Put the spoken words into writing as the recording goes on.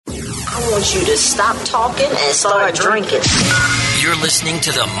I want you to stop talking and start drinking. You're listening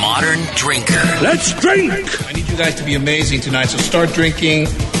to The Modern Drinker. Let's drink! I need you guys to be amazing tonight, so start drinking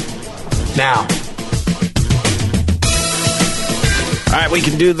now. All right, we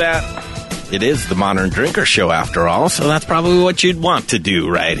can do that. It is the Modern Drinker Show, after all, so that's probably what you'd want to do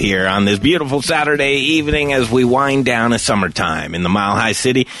right here on this beautiful Saturday evening as we wind down a summertime in the Mile High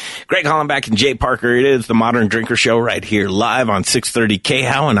City. Greg Hollenbeck and Jay Parker, it is the Modern Drinker Show right here live on 630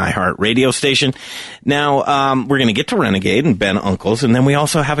 KHOW, an iHeart radio station. Now, we're going to get to Renegade and Ben Unkles, and then we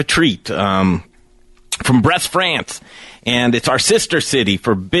also have a treat from Brest France. And it's our sister city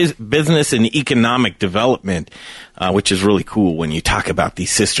for business and economic development, which is really cool when you talk about these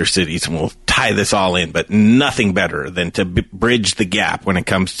sister cities. And we'll tie this all in, but nothing better than to bridge the gap when it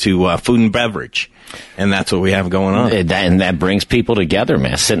comes to food and beverage. And that's what we have going on. And that brings people together,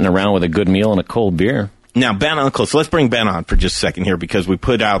 man, sitting around with a good meal and a cold beer. Now, Ben Unkles, let's bring Ben on for just a second here because we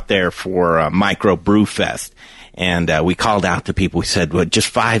put out there for Micro Brew Fest. And we called out to people. We said, well, just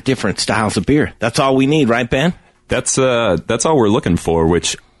 5 different styles of beer. That's all we need, right, Ben? That's all we're looking for,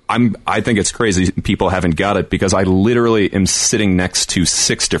 which I think it's crazy people haven't got it because I literally am sitting next to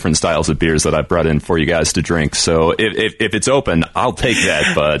 6 different styles of beers that I brought in for you guys to drink. So if it's open, I'll take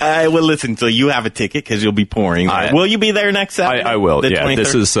that. But well, listen, so you have a ticket because you'll be pouring. Will you be there next Saturday? I will. Yeah, 23rd?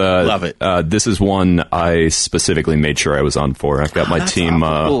 This is love it. This is one I specifically made sure I was on for. I've got my team.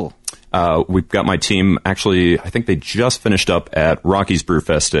 Cool. We've got my team, actually, I think they just finished up at Rocky's Brew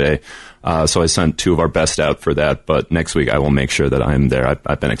Fest today, so I sent 2 of our best out for that, but next week I will make sure that I'm there.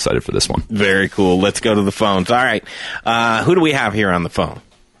 I've been excited for this one. Very cool. Let's go to the phones. All right. Who do we have here on the phone?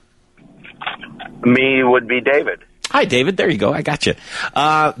 Me would be David. Hi, David. There you go. I got you.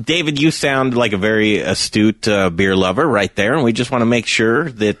 David, you sound like a very astute beer lover right there, and we just want to make sure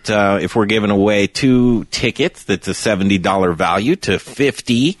that if we're giving away 2 tickets, that's a $70 value to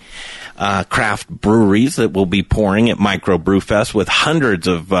 50 craft breweries that will be pouring at Micro Brew Fest with hundreds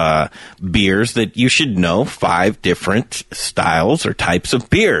of beers that you should know 5 different styles or types of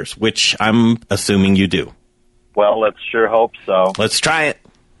beers, which I'm assuming you do. Well, let's sure hope so. Let's try it.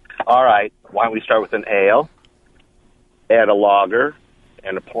 All right. Why don't we start with an ale, add a lager,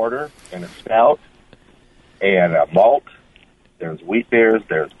 and a porter, and a stout, and a malt. There's wheat beers,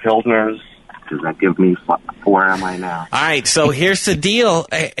 there's pilsners. Does that give me 4 am I now? All right, so here's the deal.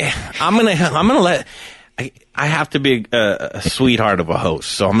 I'm gonna let. I have to be a sweetheart of a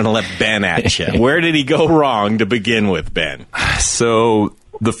host, so I'm gonna let Ben at you. Where did he go wrong to begin with, Ben? So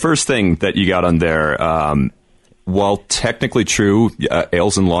the first thing that you got on there, while technically true,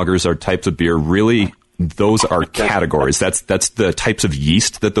 ales and lagers are types of beer. Really, those are categories. That's the types of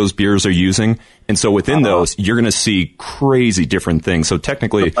yeast that those beers are using. And so within those, you're going to see crazy different things. So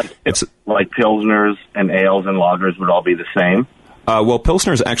technically, it's like pilsners and ales and lagers would all be the same. Well,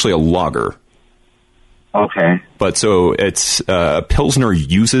 pilsner is actually a lager. Okay. But so it's pilsner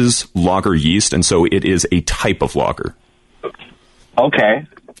uses lager yeast, and so it is a type of lager. Okay.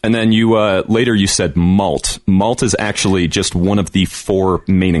 And then you later you said malt. Malt is actually just one of the 4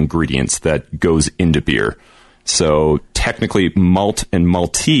 main ingredients that goes into beer. So technically, malt and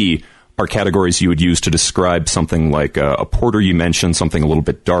malty are categories you would use to describe something like a porter you mentioned, something a little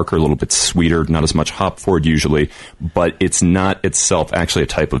bit darker, a little bit sweeter, not as much hop forward usually, but it's not itself actually a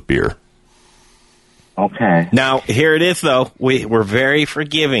type of beer. Okay. Now, here it is, though. We're very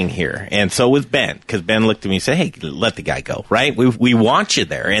forgiving here, and so was Ben, because Ben looked at me and said, hey, let the guy go, right? We want you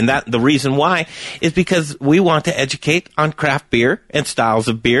there, and that the reason why is because we want to educate on craft beer and styles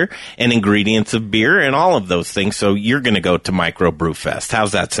of beer and ingredients of beer and all of those things, so you're going to go to Micro Brew Fest.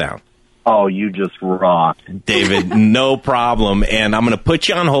 How's that sound? Oh, you just rock. David, no problem. And I'm going to put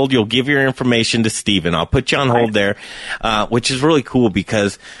you on hold. You'll give your information to Steven. I'll put you on hold there, which is really cool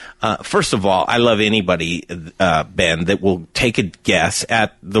because, first of all, I love anybody, Ben, that will take a guess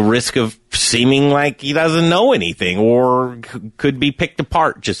at the risk of seeming like he doesn't know anything or could be picked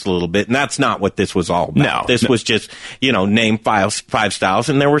apart just a little bit. And that's not what this was all about. This was just, name 5 styles,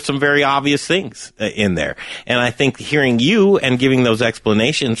 and there were some very obvious things in there. And I think hearing you and giving those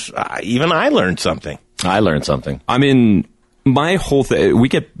explanations, even I learned something. I mean, my whole thing, we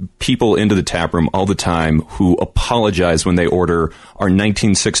get people into the tap room all the time who apologize when they order our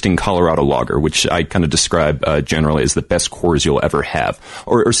 1916 Colorado Lager, which I kind of describe generally as the best cores you'll ever have,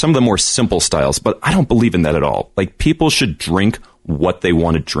 or some of the more simple styles, but I don't believe in that at all. Like, people should drink what they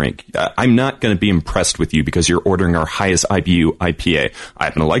want to drink. I'm not going to be impressed with you because you're ordering our highest IBU IPA. I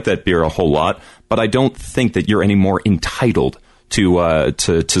happen to like that beer a whole lot, but I don't think that you're any more entitled to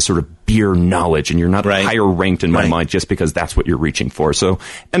sort of beer knowledge, and you're not higher ranked in my mind just because that's what you're reaching for. So,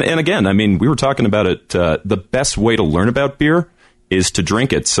 and again, I mean, we were talking about it. The best way to learn about beer is to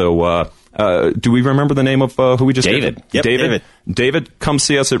drink it. So, do we remember the name of who we just David. did? Yep, David. David, come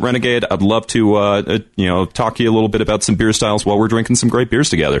see us at Renegade. I'd love to, talk to you a little bit about some beer styles while we're drinking some great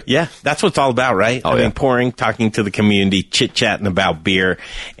beers together. Yeah, that's what it's all about, right? Oh, yeah. Pouring, talking to the community, chit-chatting about beer.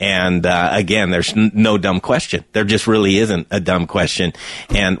 And again, there's no dumb question. There just really isn't a dumb question.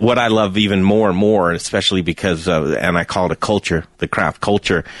 And what I love even more and more, especially because, and I call it a culture, the craft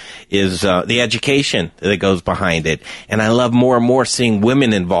culture, is the education that goes behind it. And I love more and more seeing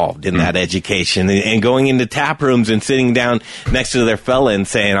women involved in that education and going into tap rooms and sitting down next to their fella and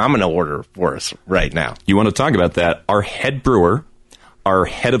saying, I'm going to order for us right now. You want to talk about that? Our head brewer, our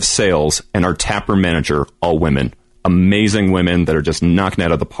head of sales, and our taproom manager, all women. Amazing women that are just knocking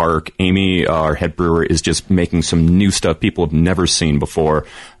out of the park. Amy, our head brewer, is just making some new stuff people have never seen before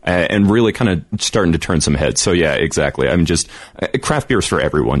and really kind of starting to turn some heads. So, yeah, exactly. I'm just craft beer is for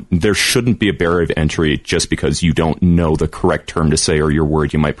everyone. There shouldn't be a barrier of entry just because you don't know the correct term to say or you're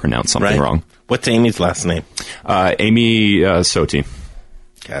worried you might pronounce something wrong. What's Amy's last name? Amy Soete.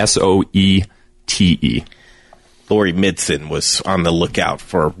 Okay. Soete. Lori Midson was on the lookout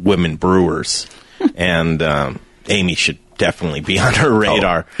for women brewers, and Amy should definitely be on her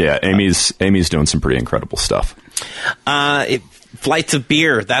radar. Oh, yeah, Amy's doing some pretty incredible stuff. Flights of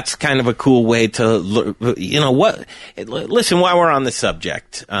beer, that's kind of a cool way to look. Listen, while we're on the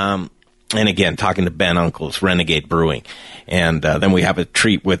subject, and again, talking to Ben Unkles, Renegade Brewing, and then we have a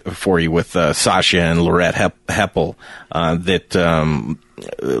treat for you with Sacha and Laurette Heppell.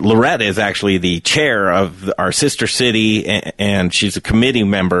 Laurette is actually the chair of our sister city, and she's a committee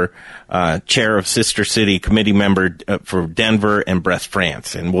member, chair of sister city committee member for Denver and Brest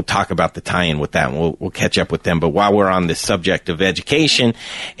France. And we'll talk about the tie-in with that, and we'll catch up with them. But while we're on this subject of education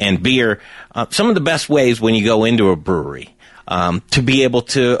and beer, some of the best ways when you go into a brewery, to be able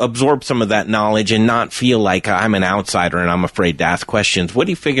to absorb some of that knowledge and not feel like I'm an outsider and I'm afraid to ask questions. What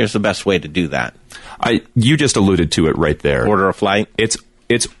do you figure is the best way to do that? You just alluded to it right there. Order a flight?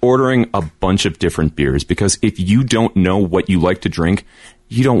 It's ordering a bunch of different beers, because if you don't know what you like to drink,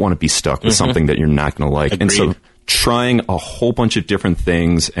 you don't want to be stuck with something that you're not going to like. Agreed. And so trying a whole bunch of different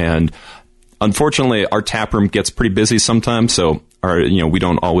things, and unfortunately our tap room gets pretty busy sometimes, so we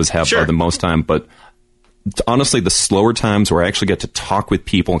don't always have the most time, but honestly, the slower times where I actually get to talk with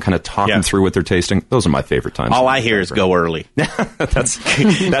people and kind of talk them through what they're tasting, those are my favorite times. All I hear is go early. That's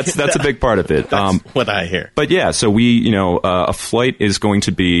a big part of it. That's what I hear. But yeah, so a flight is going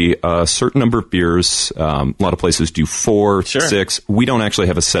to be a certain number of beers. A lot of places do 4, 6. We don't actually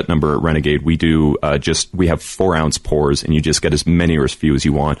have a set number at Renegade. We do we have 4-ounce pours, and you just get as many or as few as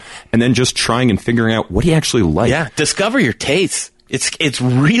you want. And then just trying and figuring out what do you actually like. Yeah, discover your tastes. It's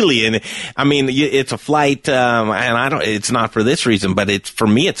really, it's a flight, and it's not for this reason, but for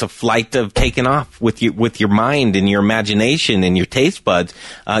me, it's a flight of taking off with your mind and your imagination and your taste buds.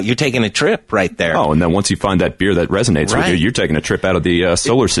 You're taking a trip right there. Oh, and then once you find that beer that resonates with you, you're taking a trip out of the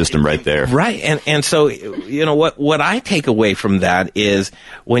solar system right there. Right. And so, what I take away from that is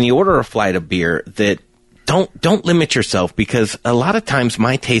when you order a flight of beer that don't limit yourself, because a lot of times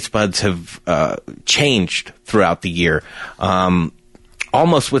my taste buds have changed throughout the year.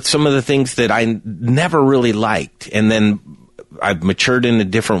 Almost with some of the things that I never really liked, and then I've matured in a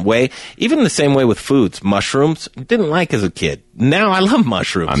different way. Even the same way with foods. Mushrooms, didn't like as a kid. Now I love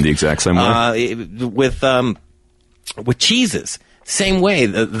mushrooms. I'm the exact same way. With cheeses, same way.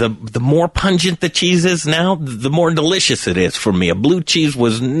 The more pungent the cheese is now, the more delicious it is for me. A blue cheese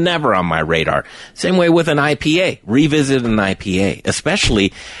was never on my radar. Same way with an IPA. Revisit an IPA,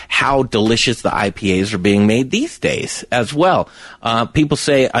 especially how delicious the IPAs are being made these days as well. People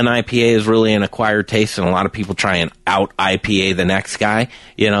say an IPA is really an acquired taste, and a lot of people try and out IPA the next guy,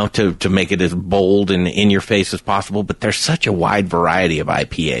 to make it as bold and in your face as possible. But there's such a wide variety of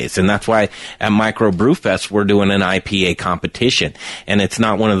IPAs, and that's why at Micro Brew Fest we're doing an IPA competition. And it's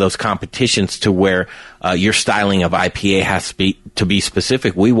not one of those competitions to where your styling of IPA has to be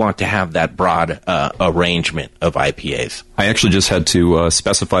specific. We want to have that broad arrangement of IPAs. I actually just had to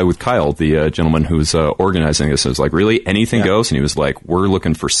specify with Kyle, the gentleman who's organizing this. I was like, really? Anything goes? And he was like, we're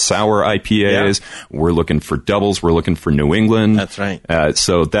looking for sour IPAs. Yeah. We're looking for doubles. We're looking for New England. That's right.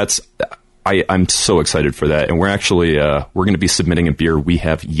 So that's... I'm so excited for that. And we're actually we're going to be submitting a beer we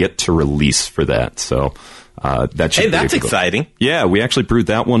have yet to release for that. So... that's exciting. Yeah, we actually brewed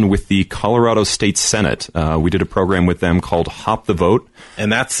that one with the Colorado State Senate. We did a program with them called Hop the Vote.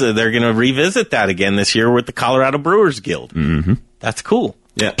 And that's they're going to revisit that again this year with the Colorado Brewers Guild. Mm-hmm. That's cool.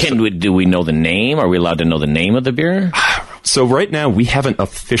 Yeah. Do we know the name? Are we allowed to know the name of the beer? So right now we haven't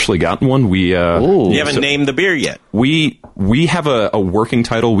officially gotten one. You haven't named the beer yet. We have a working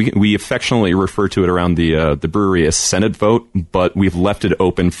title. We affectionately refer to it around the brewery as Senate vote, but we've left it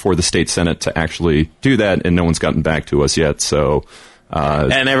open for the state Senate to actually do that, and no one's gotten back to us yet. So,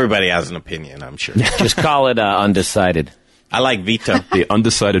 and everybody has an opinion, I'm sure. Just call it undecided. I like veto. The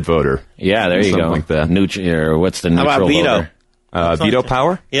undecided voter. Yeah, there you Something go. like that. Or what's the neutral How about veto? voter? Veto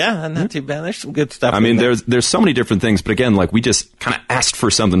power? Yeah, not too bad. There's some good stuff. I mean, there's so many different things, but again, like we just kind of asked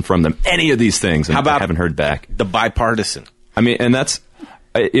for something from them. Any of these things, and How about I haven't heard back. The bipartisan? I mean, and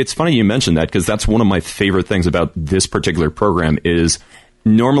it's funny you mentioned that because that's one of my favorite things about this particular program is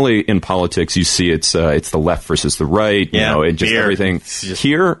normally in politics you see it's the left versus the right, and just beer. everything. Just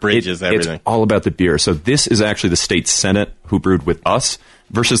Here, bridges everything. It's all about the beer. So this is actually the state Senate who brewed with us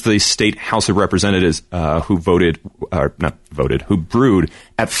versus the state House of Representatives who brewed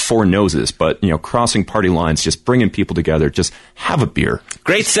at Four Noses. But, crossing party lines, just bringing people together, just have a beer.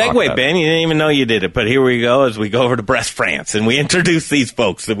 Great segue, Ben. You didn't even know you did it. But here we go as we go over to Brest France. And we introduce these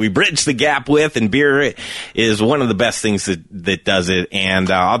folks that we bridge the gap with. And beer is one of the best things that does it.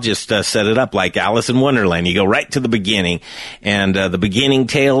 And I'll just set it up like Alice in Wonderland. You go right to the beginning. And the beginning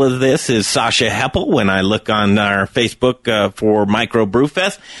tale of this is Sacha Heppell. When I look on our Facebook for Micro Brew Fest,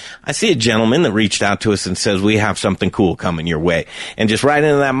 I see a gentleman that reached out to us and says, we have something cool coming your way. And just right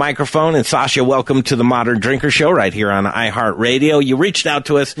into that microphone. And Sacha, welcome to the Modern Drinker Show right here on iHeartRadio. You reached out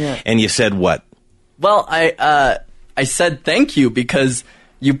to us and you said what? Well, I said thank you because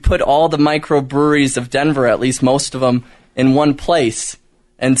you put all the microbreweries of Denver, at least most of them, in one place.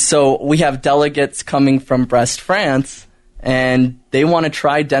 And so we have delegates coming from Brest France, and they want to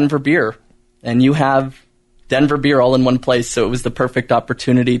try Denver beer. And you have Denver beer all in one place, so it was the perfect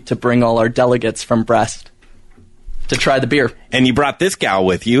opportunity to bring all our delegates from Brest to try the beer. And you brought this gal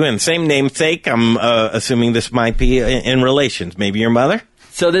with you, and same namesake. I'm assuming this might be in relations. Maybe your mother?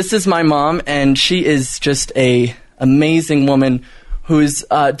 So this is my mom, and she is just a amazing woman who's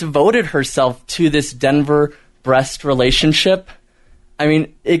devoted herself to this Denver-Brest relationship. I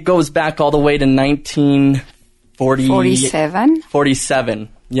mean, it goes back all the way to 1947. 47,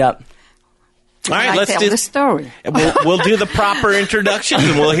 yep. All right, let's tell the story. We'll do the proper introductions,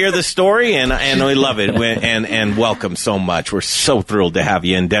 and we'll hear the story, and we love it, and welcome so much. We're so thrilled to have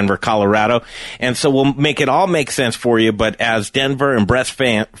you in Denver, Colorado, and so we'll make it all make sense for you. But as Denver and Brest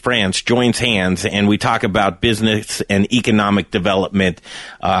France joins hands, and we talk about business and economic development,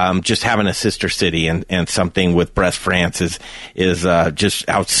 just having a sister city and something with Brest France is just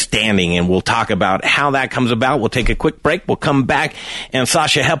outstanding, and we'll talk about how that comes about. We'll take a quick break. We'll come back, and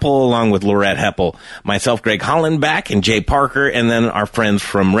Sacha Heppell along with Laurette Heppell, myself, Greg Hollenbach, and Jay Parker, and then our friends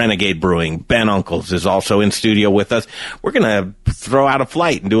from Renegade Brewing. Ben Unkles is also in studio with us. We're going to throw out a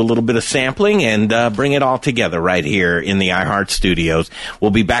flight and do a little bit of sampling and bring it all together right here in the iHeart studios.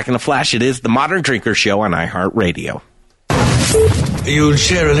 We'll be back in a flash. It is the Modern Drinker Show on iHeartRadio. You'll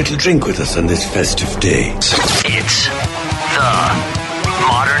share a little drink with us on this festive day. It's the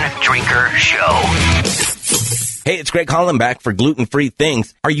Modern Drinker Show. Hey, it's Greg Hollenbach for Gluten-Free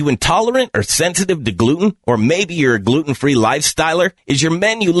Things. Are you intolerant or sensitive to gluten? Or maybe you're a gluten-free lifestyler? Is your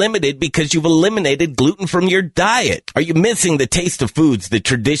menu limited because you've eliminated gluten from your diet? Are you missing the taste of foods that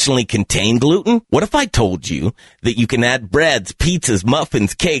traditionally contain gluten? What if I told you that you can add breads, pizzas,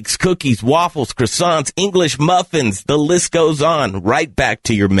 muffins, cakes, cookies, waffles, croissants, English muffins, the list goes on, right back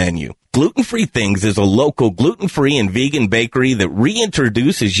to your menu? Gluten-Free Things is a local gluten-free and vegan bakery that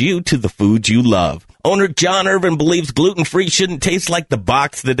reintroduces you to the foods you love. Owner John Irvin believes gluten-free shouldn't taste like the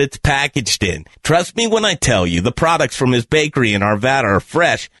box that it's packaged in. Trust me when I tell you, the products from his bakery in Arvada are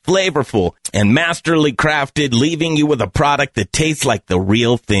fresh, flavorful, and masterly crafted, leaving you with a product that tastes like the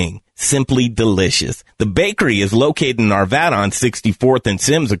real thing. Simply delicious. The bakery is located in Arvada on 64th and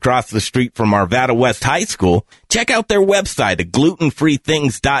Sims across the street from Arvada West High School. Check out their website at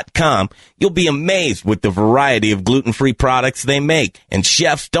glutenfreethings.com. You'll be amazed with the variety of gluten-free products they make. And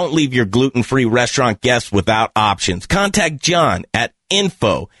chefs, don't leave your gluten-free restaurant guests without options. Contact John at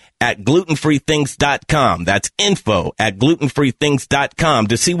info@glutenfreethings.com. That's info@glutenfreethings.com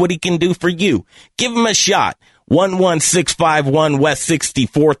to see what he can do for you. Give him a shot. 11651 West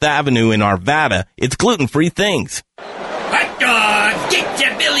 64th Avenue in Arvada. It's Gluten-Free Things. Hot dogs! Get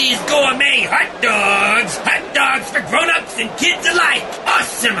your Billy's Gourmet hot dogs! Hot dogs for grown-ups and kids alike!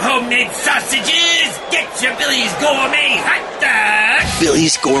 Awesome homemade sausages! Get your Billy's Gourmet hot dogs!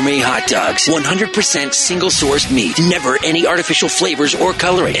 Billy's Gourmet Hot Dogs. 100% single-sourced meat. Never any artificial flavors or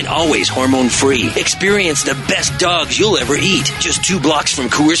coloring. And always hormone-free. Experience the best dogs you'll ever eat. Just 2 blocks from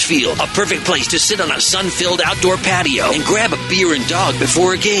Coors Field. A perfect place to sit on a sun-filled outdoor patio and grab a beer and dog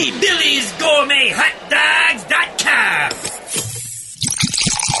before a game. Billy's Gourmet Hot Dogs.com.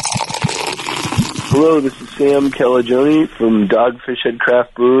 Hello, this is Sam Calagione from Dogfish Head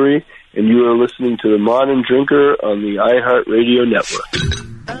Craft Brewery, and you are listening to The Modern Drinker on the iHeartRadio Network.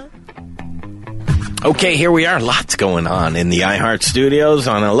 Okay, here we are. Lots going on in the iHeart Studios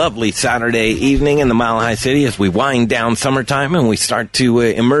on a lovely Saturday evening in the Mile High City as we wind down summertime and we start to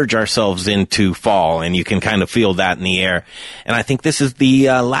emerge ourselves into fall, and you can kind of feel that in the air. And I think this is the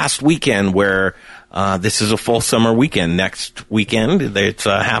last weekend where this is a full summer weekend. Next weekend, it's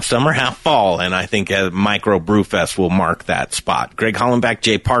half summer, half fall, and I think Micro Brew Fest will mark that spot. Greg Hollenbeck,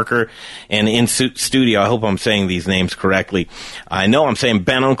 Jay Parker, and in studio, I hope I'm saying these names correctly. I know I'm saying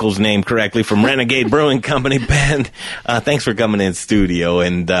Ben Unkles' name correctly from Renegade Brewing Company. Ben, thanks for coming in studio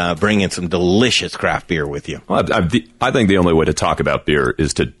and bringing some delicious craft beer with you. Well, I think the only way to talk about beer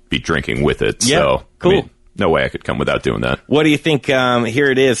is to be drinking with it. Yeah, so, cool. I mean, no way I could come without doing that. What do you think? Here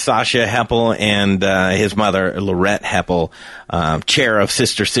it is, Sacha Heppell and his mother, Laurette Heppell, chair of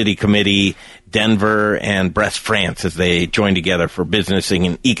Sister City Committee, Denver and Brest France, as they join together for business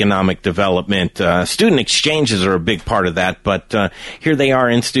and economic development. Student exchanges are a big part of that, but here they are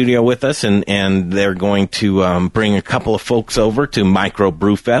in studio with us, and they're going to bring a couple of folks over to Micro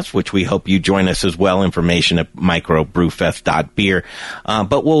Brew Fest, which we hope you join us as well. Information at microbrewfest.beer.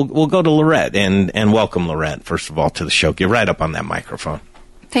 But we'll go to Laurette and welcome Laurette, first of all, to the show. Get right up on that microphone.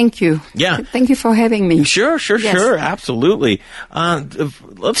 Thank you. Yeah. Thank you for having me. Sure. Yes. Absolutely.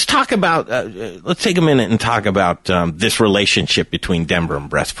 Let's talk about, let's take a minute and talk about this relationship between Denver and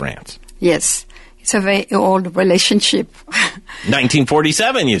Brest France. Yes. It's a very old relationship.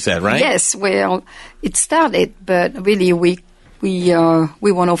 1947, you said, right? Yes. Well, it started, but really we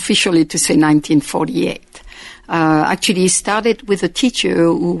want officially to say 1948. Actually, it started with a teacher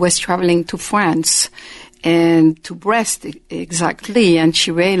who was traveling to France and to Brest exactly, and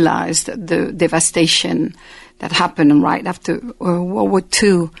she realized the devastation that happened right after World War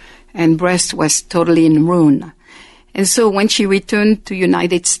II, and Brest was totally in ruin. And so when she returned to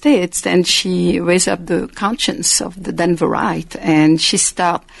United States, then she raised up the conscience of the Denverite, and she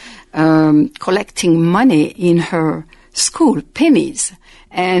started collecting money in her school, pennies,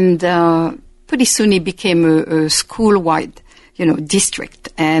 and pretty soon it became a school-wide district,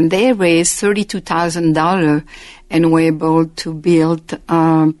 and they raised $32,000 and were able to build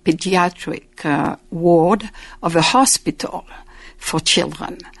a pediatric ward of a hospital for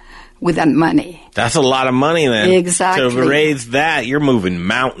children with that money. That's a lot of money then. Exactly. To raise that, you're moving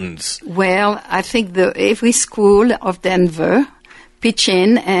mountains. Well, I think every school of Denver pitched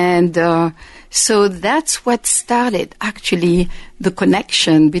in, and so that's what started actually the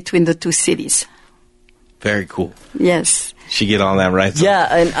connection between the two cities. Very cool. Yes. She get all that right.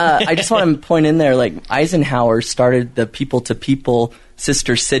 Yeah, and I just want to point in there, like Eisenhower started the people-to-people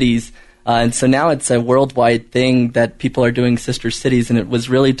sister cities, and so now it's a worldwide thing that people are doing sister cities, and it was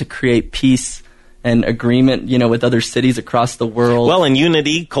really to create peace and agreement, with other cities across the world. Well, and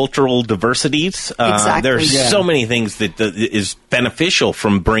unity, cultural diversities. Exactly. There's so many things that is beneficial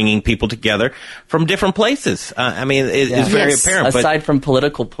from bringing people together from different places. It's very apparent. Aside from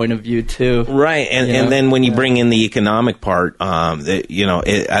political point of view, too. Right, and then when you bring in the economic part, as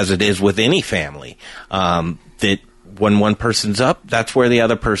it is with any family, that when one person's up, that's where the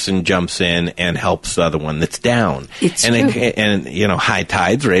other person jumps in and helps the other one that's down. It's true. And high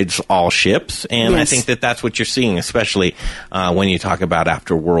tides raise all ships, and I think that's what you're seeing, especially when you talk about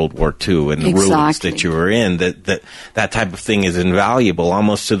after World War II and the ruins that you were in. That type of thing is invaluable,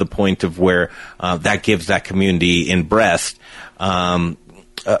 almost to the point of where that gives that community in Brest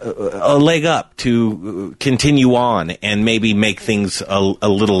a leg up to continue on and maybe make things a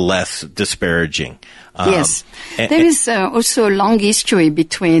little less disparaging. Yes. There is also a long history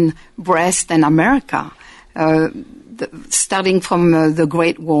between Brest and America, starting from the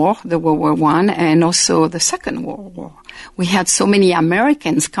Great War, the World War I, and also the Second World War. We had so many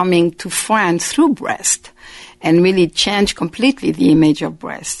Americans coming to France through Brest and really changed completely the image of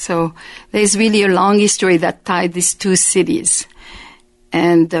Brest. So there's really a long history that tied these two cities.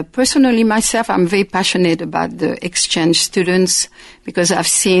 And personally, myself, I'm very passionate about the exchange students because I've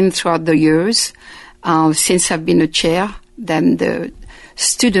seen throughout the years, since I've been a chair, then the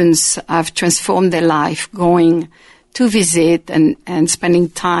students have transformed their life going to visit and spending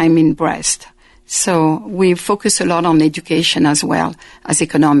time in Brest. So we focus a lot on education as well as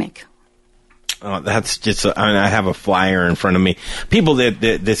economic. Oh, that's just, I have a flyer in front of me. People that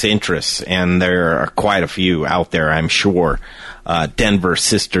this interests, and there are quite a few out there, I'm sure.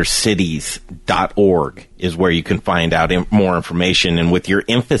 DenverSisterCities.org is where you can find out more information. And with your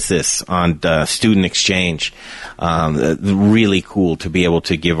emphasis on student exchange, really cool to be able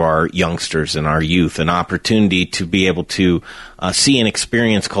to give our youngsters and our youth an opportunity to be able to see and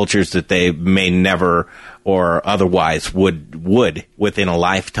experience cultures that they may never or otherwise would within a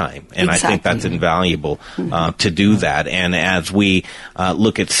lifetime. And exactly. I think that's invaluable to do that. And as we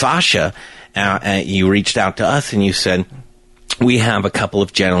look at Sacha, you reached out to us and you said, we have a couple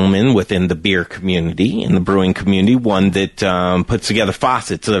of gentlemen within the beer community and the brewing community, one that puts together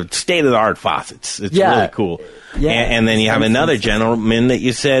faucets, state-of-the-art faucets. It's really cool. Yeah, and then you have another gentleman that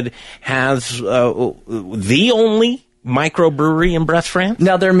you said has the only microbrewery in Brest France?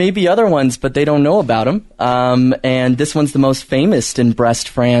 Now, there may be other ones, but they don't know about them. And this one's the most famous in Brest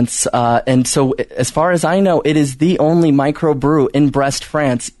France. And so, as far as I know, it is the only microbrew in Brest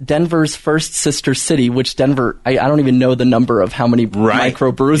France, Denver's first sister city, which Denver, I don't even know the number of how many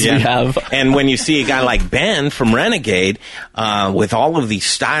microbrews we have. And when you see a guy like Ben from Renegade, with all of these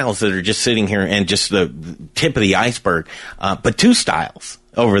styles that are just sitting here and just the tip of the iceberg, but 2 styles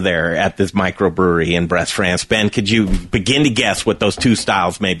over there at this microbrewery in Brest France. Ben, could you begin to guess what those 2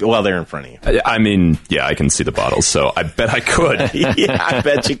 styles may be? Well, they're in front of you. I mean, yeah, I can see the bottles, so I bet I could. Yeah, I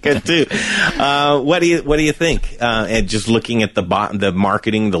bet you could too. What do you think? And just looking at the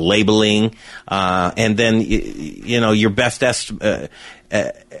marketing, the labeling, and then your best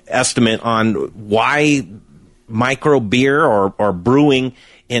estimate on why micro beer or brewing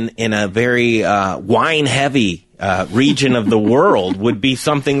in a very wine heavy region of the world would be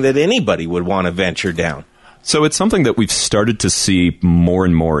something that anybody would want to venture down. So it's something that we've started to see more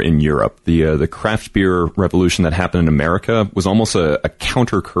and more in Europe. The craft beer revolution that happened in America was almost a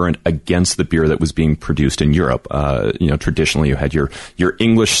countercurrent against the beer that was being produced in Europe. Traditionally you had your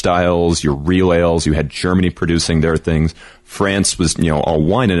English styles, your real ales, you had Germany producing their things. France was, all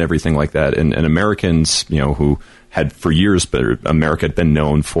wine and everything like that. And Americans, who had for years, but America had been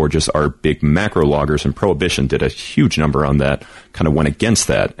known for just our big macro lagers, and Prohibition did a huge number on that, kind of went against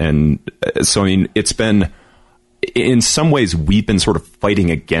that. And so, it's been, in some ways, we've been sort of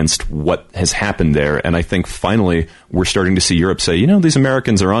fighting against what has happened there. And I think finally we're starting to see Europe say, these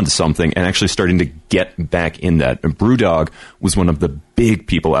Americans are onto something, and actually starting to get back in that. And Brewdog was one of the big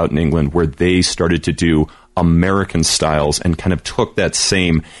people out in England where they started to do American styles and kind of took that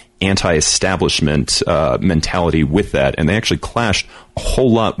same anti-establishment mentality with that, and they actually clashed a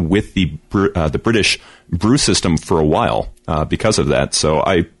whole lot with the British brew system for a while because of that. So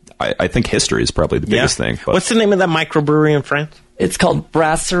I think history is probably the biggest thing. But what's the name of that microbrewery in France? It's called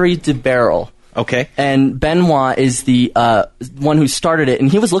Brasserie de Barrel. Okay. And Benoit is the one who started it,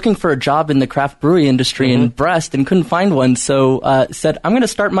 and he was looking for a job in the craft brewery industry in Brest and couldn't find one, so said, I'm going to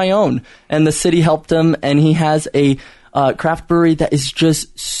start my own. And the city helped him, and he has a craft brewery that is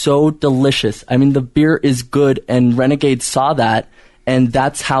just so delicious. I mean, the beer is good, and Renegade saw that, and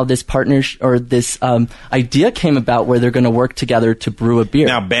that's how this partnership or this idea came about, where they're going to work together to brew a beer.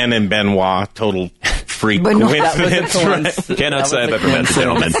 Now, Ben and Benoit, total freak coincidence. Right? Cannot say I've ever met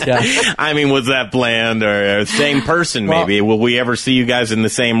gentlemen. I mean, was that planned or same person? Maybe will we ever see you guys in the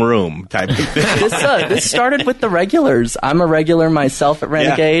same room? Type of thing. This started with the regulars. I'm a regular myself at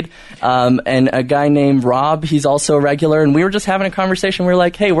Renegade, and a guy named Rob. He's also a regular, and we were just having a conversation. We were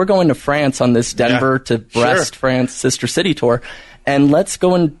like, "Hey, we're going to France on this Denver to Brest France Sister City tour, and let's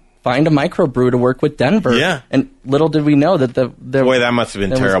go and find a microbrew to work with Denver." Yeah. And little did we know that boy, that must have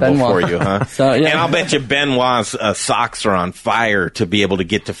been terrible for you, huh? So, yeah. And I'll bet you Benoit's socks are on fire to be able to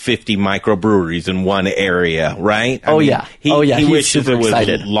get to 50 microbreweries in one area, right? He wishes it was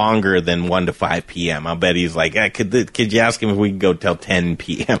longer than 1 to 5 p.m. I'll bet he's like, could you ask him if we can go till 10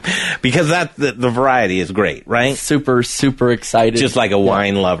 p.m.? Because the variety is great, right? Super, super excited. Just like a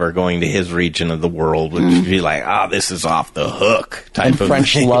wine lover going to his region of the world would be like, this is off the hook type and of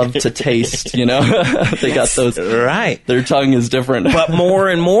French thing. Love to taste, They got those. Right. Their tongue is different. But more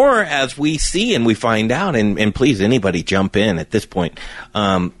and more as we see and we find out, and please, anybody jump in at this point,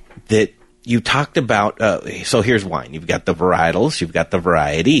 that you talked about, so here's wine. You've got the varietals, you've got the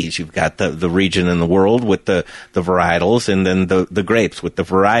varieties, you've got the region in the world with the varietals, and then the grapes with the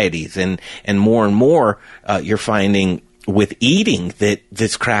varieties. And more, you're finding with eating that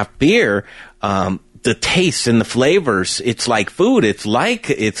this craft beer, the tastes and the flavors, it's like food. It's like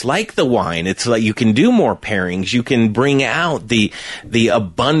the wine. It's like you can do more pairings. You can bring out the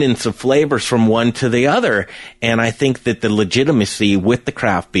abundance of flavors from one to the other. And I think that the legitimacy with the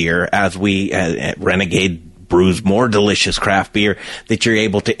craft beer, as we at Renegade brews more delicious craft beer, that you're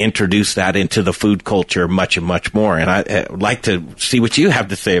able to introduce that into the food culture much and much more. And I'd like to see what you have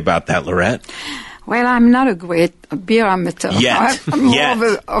to say about that, Laurette. Well, I'm not a great beer amateur. Yet. I'm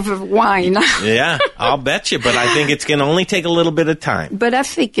more of a wine. Yeah, I'll bet you, but I think it's going to only take a little bit of time. But I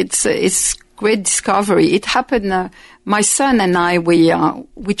think it's great discovery. It happened, my son and I,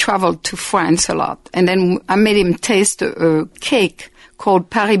 we traveled to France a lot. And then I made him taste a cake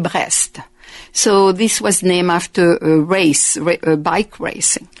called Paris-Brest. So this was named after a race, bike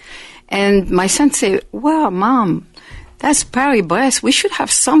racing. And my son said, well, Mom, that's Paris-Brest. We should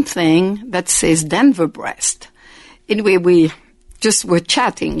have something that says Denver-Brest. Anyway, we just were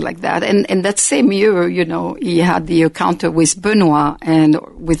chatting like that. And that same year, he had the encounter with Benoit and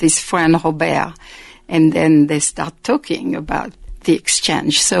with his friend Robert. And then they start talking about the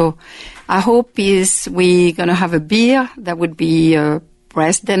exchange. So I hope we're going to have a beer that would be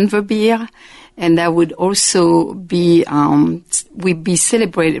Brest Denver beer. And that would also be, we'd be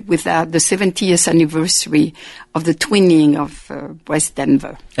celebrated with the 70th anniversary of the twinning of Brest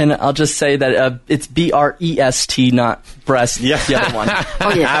Denver. And I'll just say that it's B-R-E-S-T, not Brest, the other one.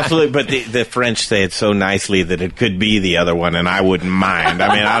 Oh, yeah. Absolutely, but the French say it so nicely that it could be the other one, and I wouldn't mind.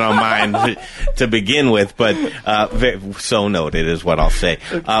 I mean, I don't mind to begin with, but so noted is what I'll say.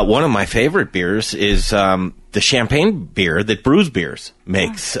 One of my favorite beers is the champagne beer that Brews Beers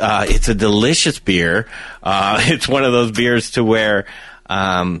makes. It's a delicious beer. It's one of those beers to where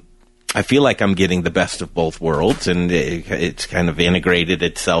I feel like I'm getting the best of both worlds, and it's kind of integrated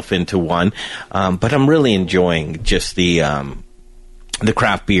itself into one. But I'm really enjoying just the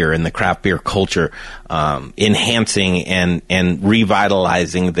craft beer and the craft beer culture, enhancing and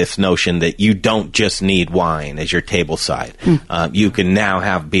revitalizing this notion that you don't just need wine as your table side. You can now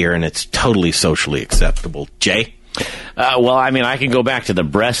have beer, and it's totally socially acceptable. Jay? Well, I mean, I can go back to the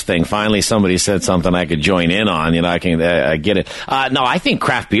Brest thing. Finally, somebody said something I could join in on. I can get it. No, I think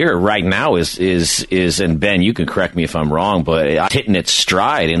craft beer right now is, and Ben, you can correct me if I'm wrong, but hitting its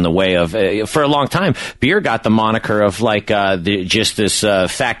stride in the way of, for a long time, beer got the moniker of like just this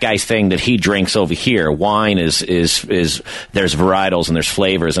fat guy's thing that he drinks over here. Wine is there's varietals and there's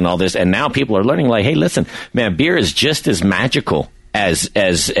flavors and all this, and now people are learning like, hey, listen, man, beer is just as magical as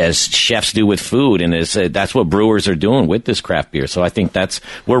chefs do with food, and that's what brewers are doing with this craft beer. So I think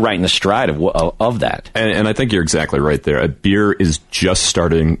we're right in the stride of that. And I think you're exactly right there. A beer is just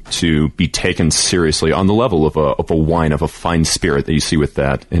starting to be taken seriously on the level of a wine, of a fine spirit that you see with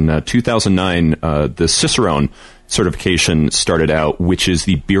that. In 2009, the Cicerone certification started out, which is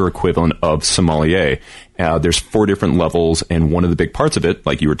the beer equivalent of sommelier. There's 4 different levels, and one of the big parts of it,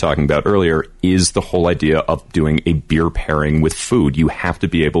 like you were talking about earlier, is the whole idea of doing a beer pairing with food. You have to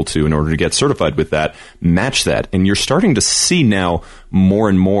be able to, in order to get certified with that, match that. And you're starting to see now more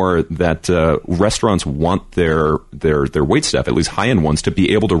and more that restaurants want their waitstaff, at least high-end ones, to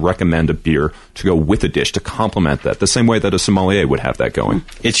be able to recommend a beer to go with a dish, to complement that, the same way that a sommelier would have that going.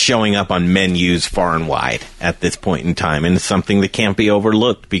 It's showing up on menus far and wide at this point in time, and it's something that can't be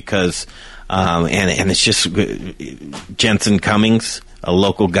overlooked because... and it's just Jensen Cummings, a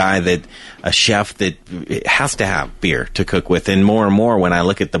local guy a chef that has to have beer to cook with. And more when I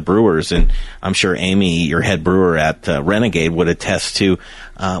look at the brewers, and I'm sure Amy, your head brewer at Renegade, would attest to,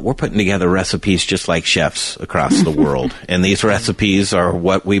 we're putting together recipes just like chefs across the world. And these recipes are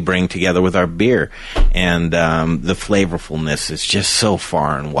what we bring together with our beer. And the flavorfulness is just so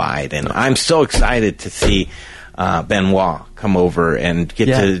far and wide. And I'm so excited to see Benoit come over and get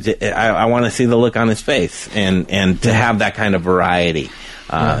to I want to see the look on his face, and to have that kind of variety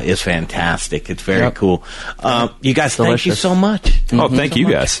is fantastic. It's very cool. You guys, thank you so much. Oh, thank you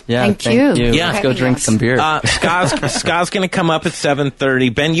guys. Yeah, thank you. Yeah, let's go drink some beer. Ska's going to come up at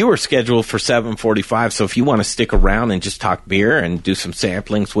 7:30. Ben, you were scheduled for 7:45, so if you want to stick around and just talk beer and do some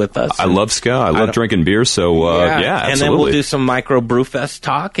samplings with us. I love Ska. I love drinking beer, so absolutely. And then we'll do some Micro Brew Fest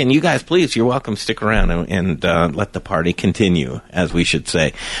talk, and you guys, please, you're welcome to stick around and let the party continue, as we should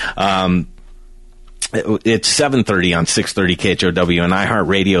say. It's 7:30 on 630 KHOW, an iHeart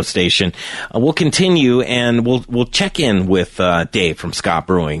radio station. We'll continue, and we'll check in with Dave from Ska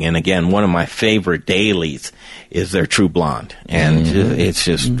Brewing. And again, one of my favorite dailies is their True Blonde, and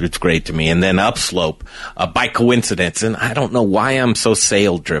it's great to me. And then Upslope, by coincidence, and I don't know why I'm so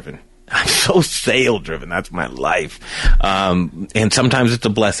sale driven. I'm so sale driven. That's my life. And sometimes it's a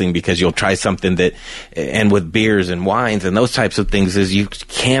blessing because you'll try something and with beers and wines and those types of things, is you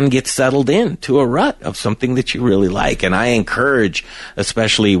can get settled into a rut of something that you really like. And I encourage,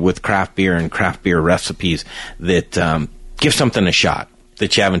 especially with craft beer and craft beer recipes, that give something a shot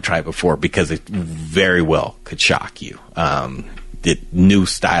that you haven't tried before, because it very well could shock you. new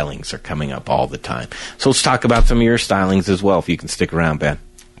stylings are coming up all the time. So let's talk about some of your stylings as well, if you can stick around, Ben.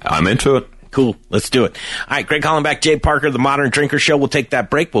 I'm into it. Cool. Let's do it. All right, Greg Hollenbach, Jay Parker, the Modern Drinker Show. We'll take that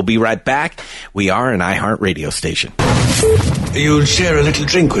break. We'll be right back. We are an iHeart radio station. You'll share a little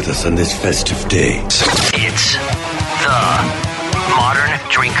drink with us on this festive day. It's the Modern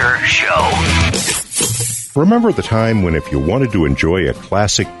Drinker Show. Remember the time when if you wanted to enjoy a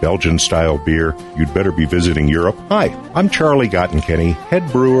classic Belgian-style beer, you'd better be visiting Europe? Hi, I'm Charlie Gottenkenny,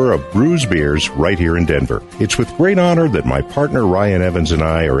 head brewer of Brews Beers right here in Denver. It's with great honor that my partner Ryan Evans and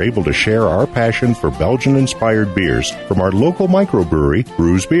I are able to share our passion for Belgian-inspired beers from our local microbrewery,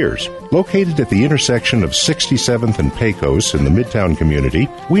 Brews Beers. Located at the intersection of 67th and Pecos in the Midtown community,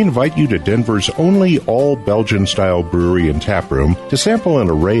 we invite you to Denver's only all-Belgian-style brewery and taproom to sample an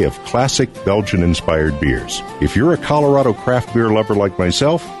array of classic Belgian-inspired beers. If you're a Colorado craft beer lover like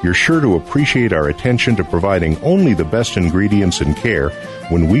myself, you're sure to appreciate our attention to providing only the best ingredients and care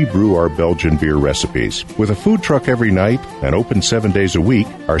when we brew our Belgian beer recipes. With a food truck every night and open 7 days a week,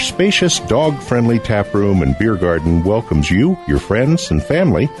 our spacious, dog-friendly taproom and beer garden welcomes you, your friends, and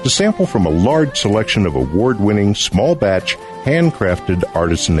family to sample from a large selection of award-winning, small-batch, handcrafted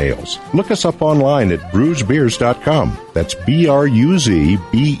artisan ales. Look us up online at brewsbeers.com. That's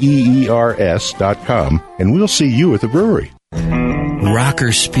BRUZBEERS.com, and we'll see you at the brewery.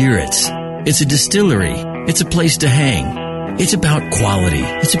 Rocker Spirits. It's a distillery. It's a place to hang. It's about quality.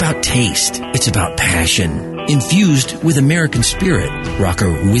 It's about taste. It's about passion. Infused with American spirit.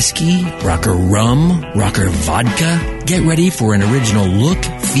 Rocker whiskey, rocker rum, rocker vodka. Get ready for an original look,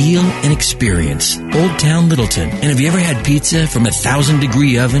 feel, and experience. Old Town Littleton. And have you ever had pizza from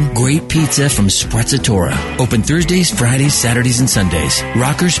 1,000-degree oven? Great pizza from Sprezzatura. Open Thursdays, Fridays, Saturdays, and Sundays.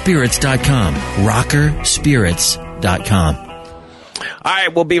 Rockerspirits.com. Rockerspirits.com. All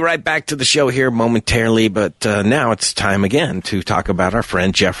right, we'll be right back to the show here momentarily, but now it's time again to talk about our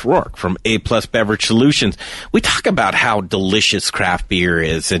friend Jeff Rourke from A+ Beverage Solutions. We talk about how delicious craft beer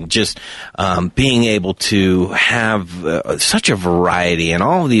is and just being able to have such a variety and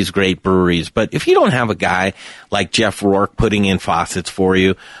all of these great breweries. But if you don't have a guy like Jeff Rourke putting in faucets for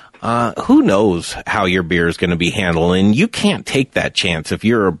you, who knows how your beer is going to be handled, and you can't take that chance. If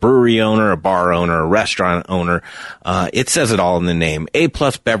you're a brewery owner, a bar owner, a restaurant owner, it says it all in the name. A+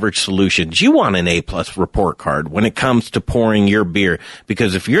 Beverage Solutions. You want an A+ report card when it comes to pouring your beer,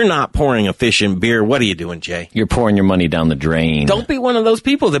 because if you're not pouring efficient beer, what are you doing, Jay? You're pouring your money down the drain. Don't be one of those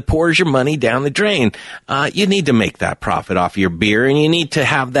people that pours your money down the drain. You need to make that profit off your beer, and you need to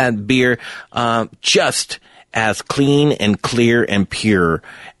have that beer just as clean and clear and pure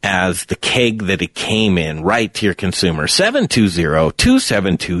as the keg that it came in, right to your consumer.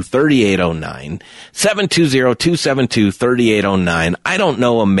 720-272-3809. 720-272-3809. I don't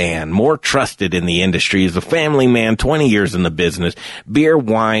know a man more trusted in the industry. He's a family man, 20 years in the business. Beer,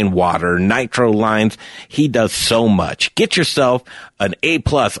 wine, water, nitro lines. He does so much. Get yourself an A+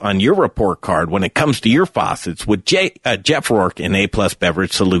 on your report card when it comes to your faucets with Jeff Rourke and A+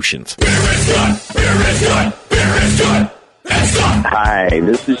 Beverage Solutions. Beer is good. Beer is good. Beer is good. Hi,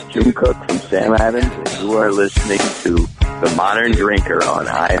 this is Jim Cook from Sam Adams, and you are listening to The Modern Drinker on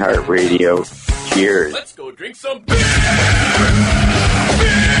iHeartRadio. Cheers. Let's go drink some beer.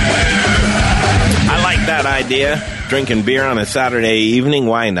 I like that idea. Drinking beer on a Saturday evening,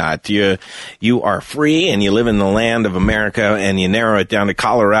 why not? You are free and you live in the land of America, and you narrow it down to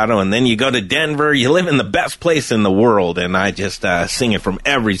Colorado, and then you go to Denver. You live in the best place in the world, and I just sing it from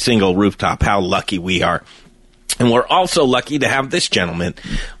every single rooftop how lucky we are. And we're also lucky to have this gentleman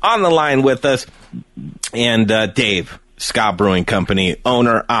on the line with us, and Dave, Ska Brewing Company,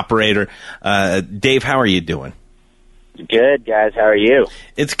 owner, operator. Dave, how are you doing? Good, guys. How are you?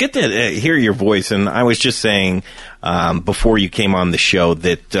 It's good to hear your voice, and I was just saying before you came on the show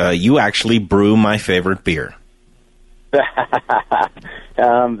that you actually brew my favorite beer.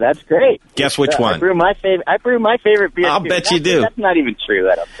 That's great. Guess which one? I brew my favorite beer. I'll too. bet you do. That's not even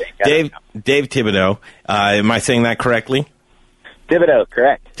true. I don't think. Dave Thibodeau. Am I saying that correctly? Thibodeau,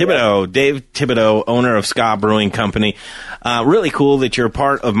 correct. Thibodeau, yeah. Dave Thibodeau, owner of Ska Brewing Company. Really cool that you're a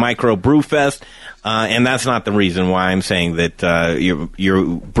part of Micro Brew Fest, and that's not the reason why I'm saying that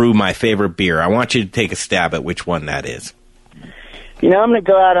you brew my favorite beer. I want you to take a stab at which one that is. You know, I'm going to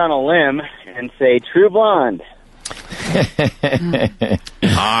go out on a limb and say True Blonde.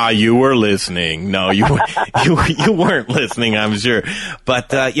 You were listening. No, you weren't listening, I'm sure.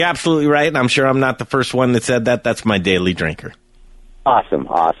 But you're absolutely right, and I'm sure I'm not the first one that said that. That's my daily drinker. Awesome.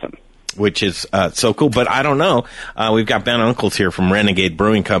 Which is so cool. But I don't know. We've got Ben Unkles here from Renegade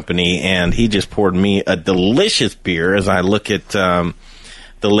Brewing Company, and he just poured me a delicious beer as I look at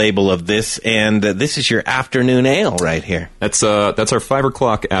the label of this, and this is your afternoon ale right here. That's our 5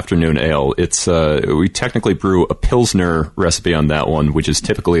 o'clock afternoon ale. It's we technically brew a Pilsner recipe on that one, which is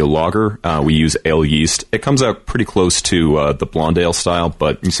typically a lager. We use ale yeast. It comes out pretty close to the blonde ale style,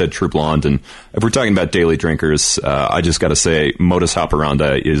 but you said true blonde, and if we're talking about daily drinkers, I just got to say Modus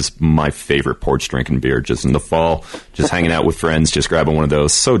Operandi is my favorite porch drinking beer. Just in the fall, just hanging out with friends, just grabbing one of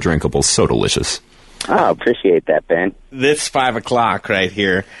those. So drinkable, so delicious. Oh, appreciate that, Ben. This 5 o'clock right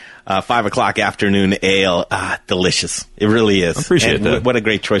here, 5 o'clock afternoon ale, delicious. It really is. I appreciate that. What a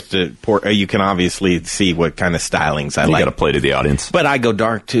great choice to pour. You can obviously see what kind of stylings I like. You got to play to the audience. But I go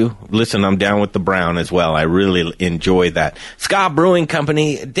dark too. Listen, I'm down with the brown as well. I really enjoy that. Ska Brewing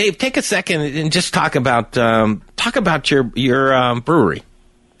Company. Dave, take a second and just talk about your brewery.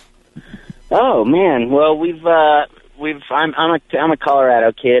 Oh man, well I'm a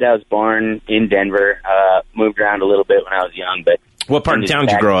Colorado kid. I was born in Denver. Moved around a little bit when I was young, but what part of town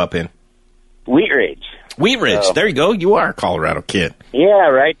did you grow up in? Wheat Ridge. Wheat Ridge. So, there you go. You are a Colorado kid. Yeah,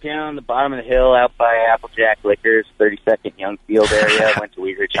 right down the bottom of the hill, out by Applejack Liquors, 32nd Youngfield area. Went to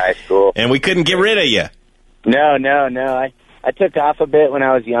Wheat Ridge High School, and we couldn't get rid of you. No. I took off a bit when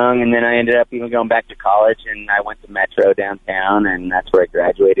I was young, and then I ended up even going back to college, and I went to Metro downtown, and that's where I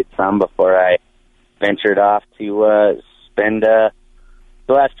graduated from before I ventured off to spend the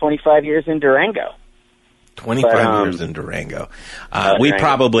last 25 years in Durango. 25 years in Durango. We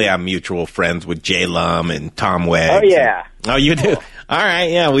probably have mutual friends with Jay Lum and Tom Weggs. Oh, yeah. Oh, you do? All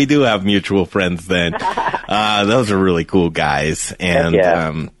right, yeah, we do have mutual friends then. Those are really cool guys.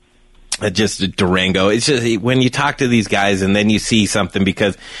 And just Durango. It's just when you talk to these guys and then you see something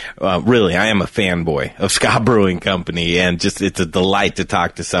because really I am a fanboy of Ska Brewing Company, and just it's a delight to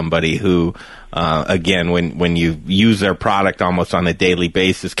talk to somebody who again when you use their product almost on a daily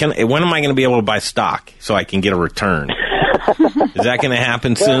basis. When am I going to be able to buy stock so I can get a return? Is that going to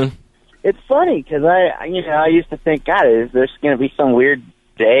happen soon? It's funny because I used to think, God, is there going to be some weird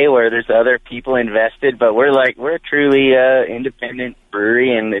day where there's other people invested, but we're a truly independent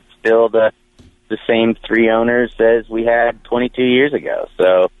brewery, and it's still the same 3 owners as we had 22 years ago.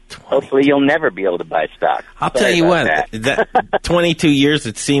 So hopefully you'll never be able to buy stock. I'll tell you what, that 22 years,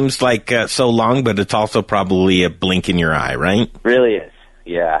 it seems like so long, but it's also probably a blink in your eye, right? Really is.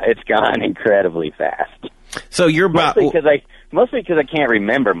 Yeah, it's gone incredibly fast. So you're about mostly because I can't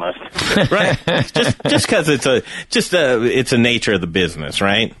remember most of it. Right. Just because it's a nature of the business,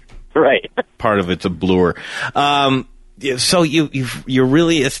 right? Right. Part of it's a blur. So you're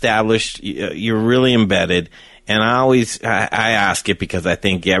really established. You're really embedded. And I ask it because I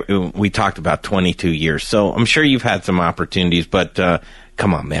think we talked about 22 years. So I'm sure you've had some opportunities, but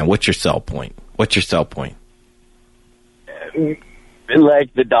come on, man. What's your sell point?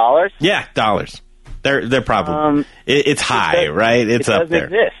 Like the dollars? Yeah, dollars. They're probably it's high, right? It's up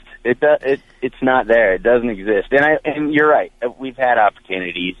there. It doesn't exist. It's not there. It doesn't exist. And you're right. We've had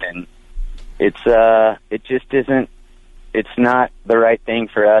opportunities, and it just isn't. It's not the right thing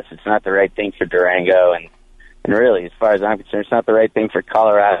for us. It's not the right thing for Durango, and really, as far as I'm concerned, it's not the right thing for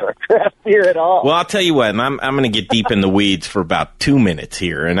Colorado or craft beer at all. Well, I'll tell you what, and I'm going to get deep in the weeds for about 2 minutes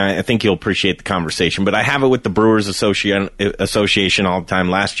here, and I think you'll appreciate the conversation. But I have it with the Brewers Association all the time.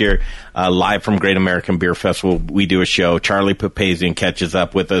 Last year, live from Great American Beer Festival, we do a show. Charlie Papazian catches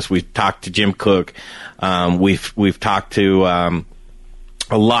up with us. We've talked to Jim Cook. We've talked to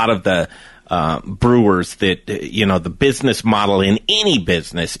a lot of the brewers that, the business model in any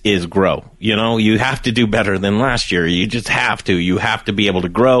business is grow. You have to do better than last year. You just have to. You have to be able to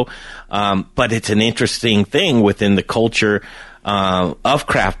grow. But it's an interesting thing within the culture of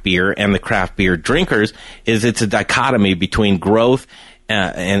craft beer and the craft beer drinkers is it's a dichotomy between growth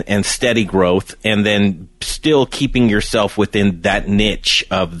and steady growth, and then still keeping yourself within that niche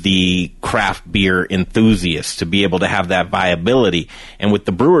of the craft beer enthusiasts to be able to have that viability. And with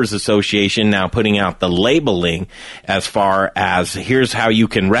the Brewers Association now putting out the labeling as far as here's how you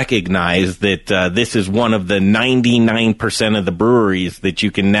can recognize that this is one of the 99% of the breweries that you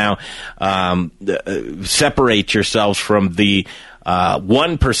can now separate yourselves from the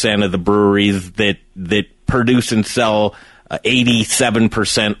 1% of the breweries that produce and sell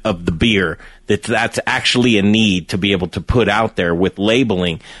 87% of the beer, that's actually a need to be able to put out there with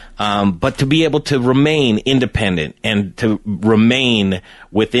labeling, but to be able to remain independent and to remain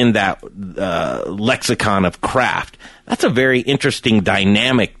within that lexicon of craft. That's a very interesting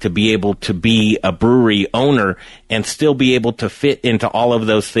dynamic to be able to be a brewery owner and still be able to fit into all of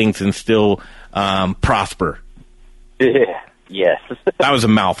those things and still prosper. Yeah. Yes. That was a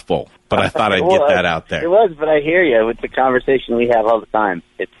mouthful, but I thought I'd get that out there. It was, but I hear you. It's a conversation we have all the time.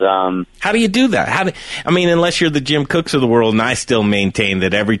 It's How do you do that? Unless you're the Jim Cooks of the world, and I still maintain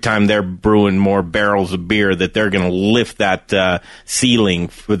that every time they're brewing more barrels of beer, that they're going to lift that ceiling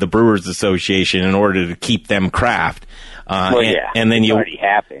for the Brewers Association in order to keep them craft. And then it's already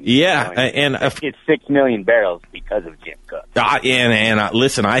happened. Yeah, it's 6 million barrels because of Jim Cook.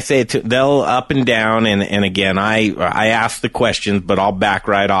 Listen, I say it they'll up and down, and again, I ask the questions, but I'll back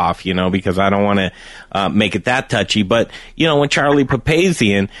right off, because I don't want to make it that touchy. But when Charlie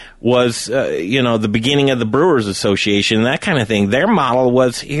Papazian was, the beginning of the Brewers Association, that kind of thing, their model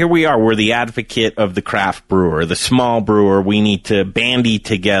was, here we are, we're the advocate of the craft brewer, the small brewer. We need to bandy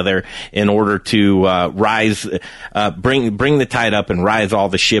together in order to bring the tide up and rise all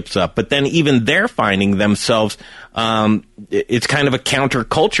the ships up. But then even they're finding themselves, it's kind of a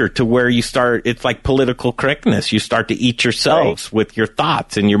counterculture to where you start, it's like political correctness. You start to eat yourselves with your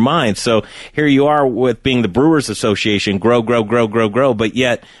thoughts and your minds. So here you are with being the Brewers Association, grow, but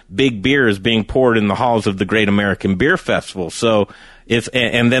yet big beer is being poured in the halls of the Great American Beer Festival. So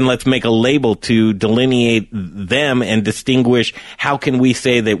and then let's make a label to delineate them and distinguish how can we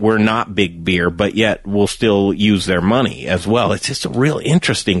say that we're not big beer, but yet we'll still use their money as well. It's just a real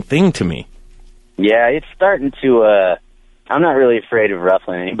interesting thing to me. Yeah, it's starting to, I'm not really afraid of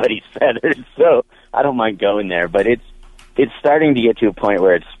ruffling anybody's feathers, so I don't mind going there, but it's starting to get to a point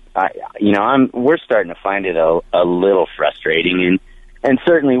where we're starting to find it a little frustrating, and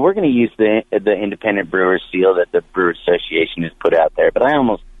certainly we're going to use the independent brewers seal that the Brewers Association has put out there, but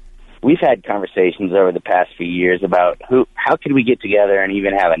we've had conversations over the past few years about how could we get together and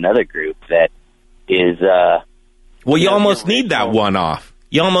even have another group that is, well, you almost need that one off.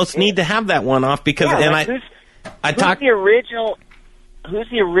 You almost need to have that one off because, who's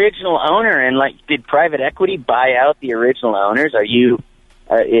the original owner, and did private equity buy out the original owners? Are you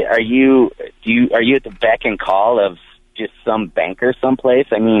at the beck and call of just some banker someplace?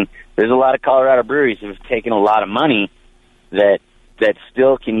 I mean, there's a lot of Colorado breweries who have taken a lot of money that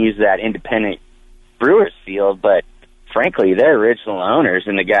still can use that independent brewer seal, but frankly, they're original owners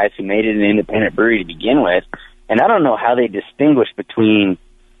and the guys who made it an independent brewery to begin with. And I don't know how they distinguish between,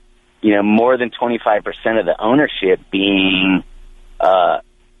 more than 25% of the ownership being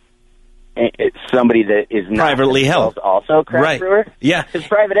somebody that is not privately held, also a craft brewer. Yeah, because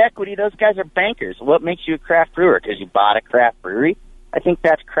private equity, those guys are bankers. What makes you a craft brewer? Because you bought a craft brewery? I think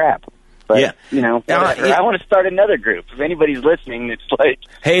that's crap. But, I want to start another group. If anybody's listening, it's like,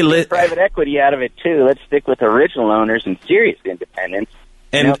 hey, private equity out of it too. Let's stick with original owners and serious independents.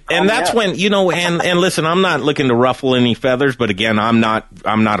 And that's when, and listen, I'm not looking to ruffle any feathers, but again, I'm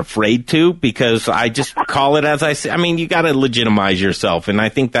not afraid to, because I just call it as I say. I mean, you got to legitimize yourself. And I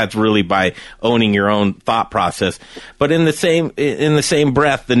think that's really by owning your own thought process. But in the same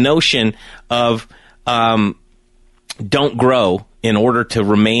breath, the notion of, don't grow in order to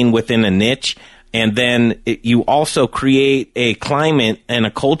remain within a niche. And then you also create a climate and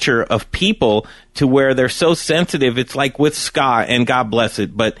a culture of people to where they're so sensitive. It's like with Ska, and God bless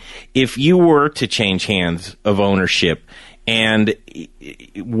it. But if you were to change hands of ownership, and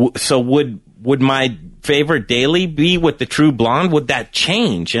so would my favorite daily be with the True Blonde? Would that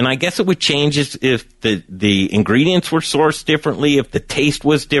change? And I guess it would change if the ingredients were sourced differently, if the taste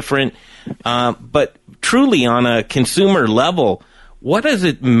was different. But truly on a consumer level, what does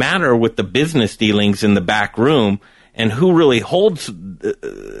it matter with the business dealings in the back room and who really holds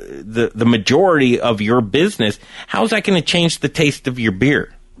the majority of your business? How is that going to change the taste of your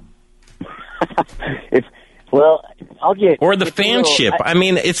beer? Or the fanship. I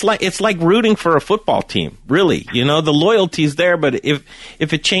mean, it's like rooting for a football team, really. The loyalty's there, but if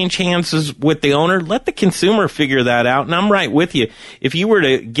it changed hands with the owner, let the consumer figure that out. And I'm right with you. If you were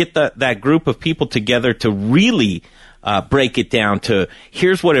to get that group of people together to really break it down to,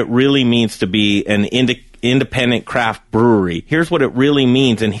 here's what it really means to be an independent craft brewery. Here's what it really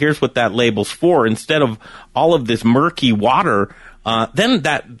means, and here's what that label's for. Instead of all of this murky water, then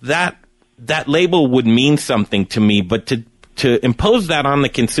that label would mean something to me. But to impose that on the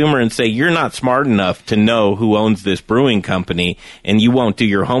consumer and say, you're not smart enough to know who owns this brewing company and you won't do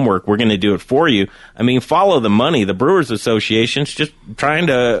your homework, we're going to do it for you. I mean, follow the money. The Brewers Association's just trying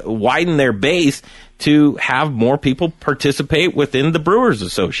to widen their base to have more people participate within the Brewers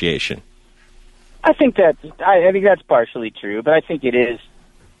Association. I think that's partially true, but I think it is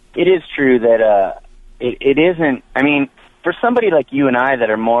true that it isn't. I mean, for somebody like you and I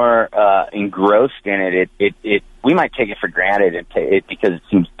that are more engrossed in it, we might take it for granted because it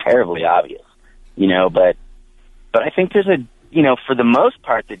seems terribly obvious, But I think there's for the most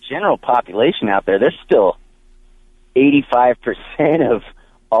part, the general population out there, they're still 85% of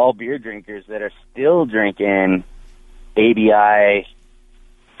all beer drinkers that are still drinking ABI,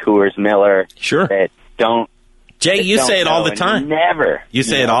 Coors, Miller, sure, that don't. Jay, you say it all the time. Never. You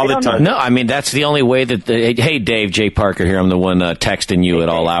say it all the time. No, I mean, that's the only way that hey, Dave, Jay Parker here. I'm the one texting you at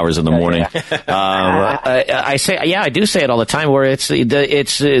all hours of the morning. I say, yeah, I do say it all the time, where it's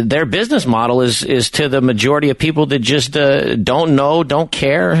their business model is to the majority of people that just don't know, don't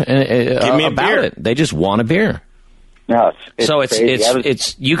care about it. They just want a beer. No,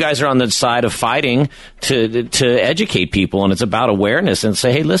 it's you guys are on the side of fighting to educate people, and it's about awareness and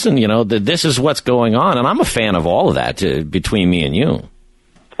say, hey, listen, this is what's going on, and I'm a fan of all of that between me and you.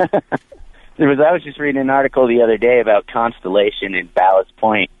 I was just reading an article the other day about Constellation in Ballast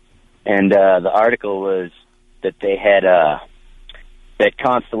Point, and the article was that they had that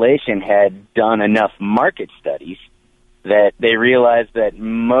Constellation had done enough market studies that they realized that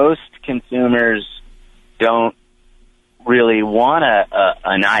most consumers don't really want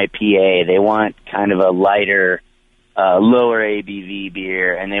an IPA. They want kind of a lighter, lower ABV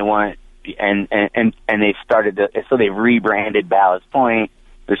beer, and they want and they started to, so they rebranded Ballast Point.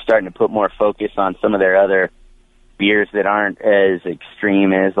 They're starting to put more focus on some of their other beers that aren't as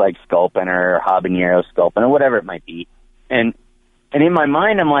extreme as like Sculpin or Habanero Sculpin or whatever it might be. And in my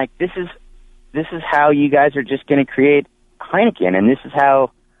mind, I'm like, this is how you guys are just going to create Heineken, and this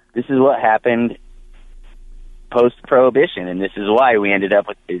is what happened post-prohibition, and this is why we ended up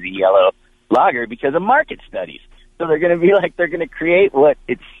with the yellow lager, because of market studies. So they're going to create what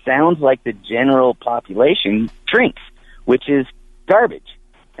it sounds like the general population drinks, which is garbage.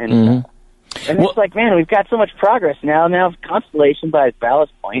 And it's like, man, we've got so much progress now. Now Constellation buys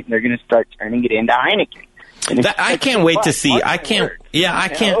Ballast Point, and they're going to start turning it into Heineken. I can't wait to see. I can't.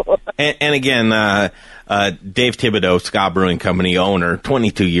 And again, Dave Thibodeau, Ska Brewing Company owner,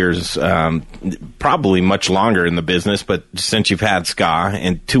 22 years, probably much longer in the business, but since you've had Ska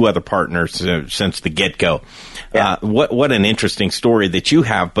and two other partners since the get-go. Yeah. What an interesting story that you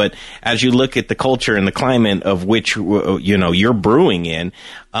have. But as you look at the culture and the climate of which, you're brewing in,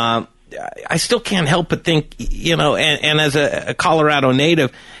 I still can't help but think, and as a Colorado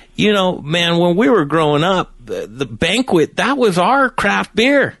native, man, when we were growing up, the Banquet, that was our craft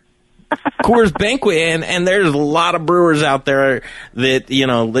beer. Coors Banquet, and there's a lot of brewers out there that,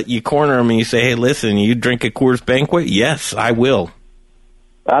 that you corner them and you say, hey, listen, you drink a Coors Banquet? Yes, I will.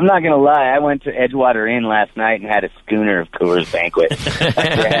 I'm not going to lie. I went to Edgewater Inn last night and had a schooner of Coors Banquet.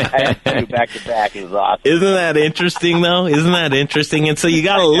 I had two back-to-back. It was awesome. Isn't that interesting, though? Isn't that interesting? And so you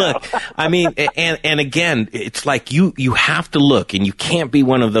got to look. I mean, and again, it's like you have to look, and you can't be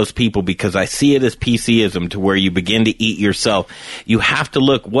one of those people, because I see it as PCism, to where you begin to eat yourself. You have to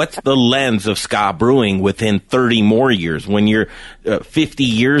look, what's the lens of Ska Brewing within 30 more years? When you're 50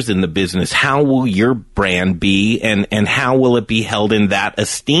 years in the business, how will your brand be, and how will it be held in that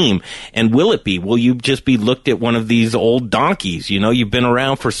esteem? And will it be? Will you just be looked at one of these old donkeys? You've been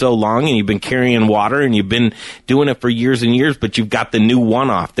around for so long, and you've been carrying water, and you've been doing it for years and years, but you've got the new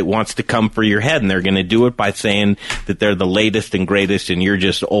one-off that wants to come for your head, and they're going to do it by saying that they're the latest and greatest, and you're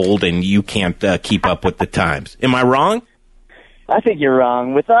just old, and you can't keep up with the times. Am I wrong? I think you're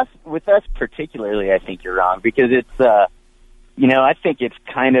wrong. With us particularly, I think you're wrong, because it's, I think it's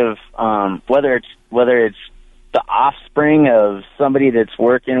kind of, whether it's the offspring of somebody that's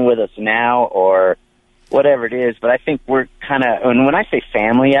working with us now or whatever it is, but I think we're kind of, and when I say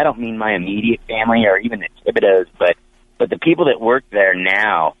family, I don't mean my immediate family or even the Thibodeaus, but the people that work there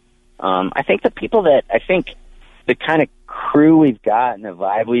now. I think the kind of crew we've got and the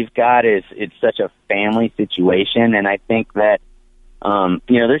vibe we've got it's such a family situation, and I think that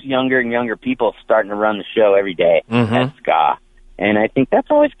there's younger and younger people starting to run the show every day at Ska, and I think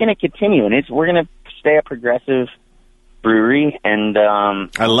that's always going to continue, and we're going to stay a progressive brewery, and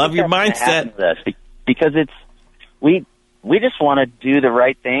I love your mindset, because we just want to do the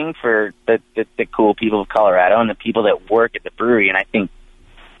right thing for the cool people of Colorado and the people that work at the brewery, and I think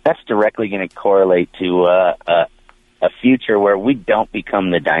that's directly going to correlate to a future where we don't become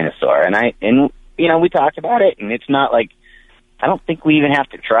the dinosaur. And we talked about it, and it's not like, I don't think we even have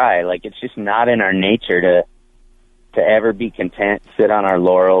to try. Like, it's just not in our nature to ever be content, sit on our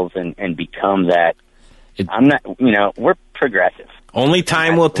laurels, and become that. We're progressive. Only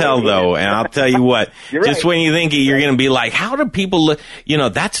time will tell, though, and I'll tell you what, just right. When you think it, you're going to be like, how do people look?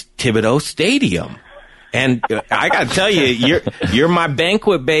 That's Thibodeau Stadium. And I got to tell you, you're my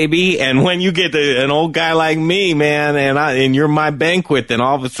banquet, baby. And when you get an old guy like me, man, and you're my banquet, then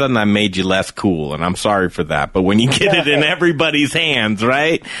all of a sudden I made you less cool, and I'm sorry for that. But when you get it in everybody's hands,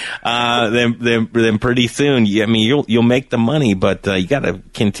 right? Then pretty soon, you'll make the money, but you got to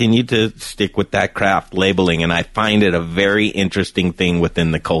continue to stick with that craft labeling. And I find it a very interesting thing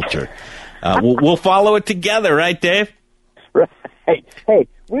within the culture. We'll follow it together, right, Dave? Right. Hey,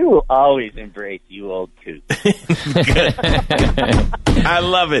 we will always embrace you old coots. Good. I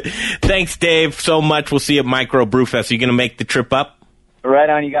love it. Thanks, Dave, so much. We'll see you at Micro Brew Fest. Are you going to make the trip up? Right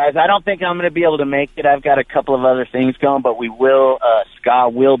on, you guys. I don't think I'm going to be able to make it. I've got a couple of other things going, but we will. Ska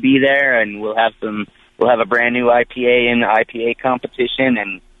will be there, and we'll have a brand new IPA in the IPA competition,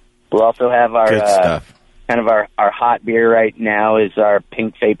 and we'll also have our good stuff. Kind of our hot beer right now is our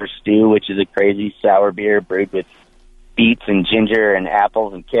Pink Vapor Stew, which is a crazy sour beer brewed with beets and ginger and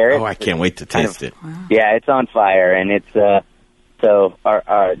apples and carrots. Oh, I can't wait to taste it. Yeah, it's on fire, and it's so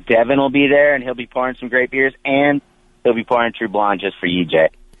our Devin will be there, and he'll be pouring some great beers, and he'll be pouring True Blonde just for you, Jay.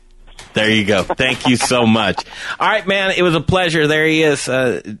 There you go. Thank you so much. All right, man, it was a pleasure. There he is,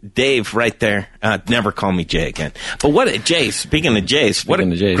 Dave, right there. Never call me Jay again. But Jay? Speaking of Jays,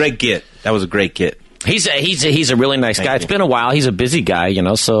 great get. That was a great get. He's a really nice guy. It's been a while. He's a busy guy,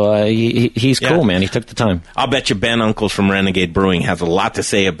 so he's cool, man. He took the time. I'll bet you Ben Unkles from Renegade Brewing has a lot to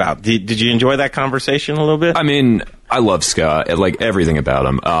say about. Did you enjoy that conversation a little bit? I mean, I love Ska, like everything about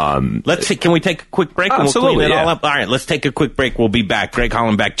him. Let's see. Can we take a quick break and we'll clean it all up? All right, let's take a quick break. We'll be back. Greg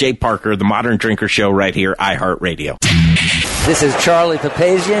Hollenbeck, Jay Parker, the Modern Drinker Show, right here, iHeartRadio. This is Charlie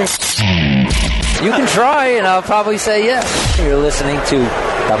Papazian. You can try, and I'll probably say yes. You're listening to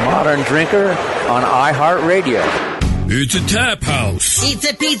The Modern Drinker on iHeartRadio. It's a tap house. It's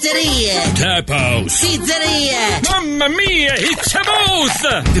a pizzeria. Tap house. Pizzeria. Mamma mia, it's a both.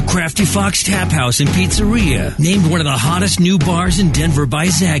 The Crafty Fox Tap House and Pizzeria. Named one of the hottest new bars in Denver by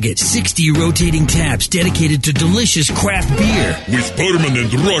Zagat. 60 rotating taps dedicated to delicious craft beer. With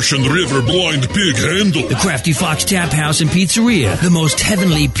permanent Russian River blind pig handle. The Crafty Fox Tap House and Pizzeria. The most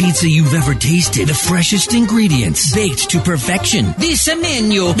heavenly pizza you've ever tasted. The freshest ingredients. Baked to perfection. This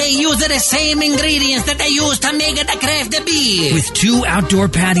menu, they use the same ingredients that they use to make the craft beer. With 2 outdoor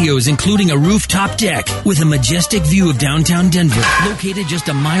patios, including a rooftop deck, with a majestic view of downtown Denver, located just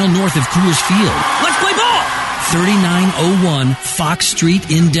a mile north of Coors Field. Let's play ball! 3901 Fox Street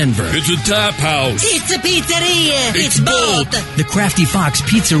in Denver. It's a tap house. It's a pizzeria. It's both. The Crafty Fox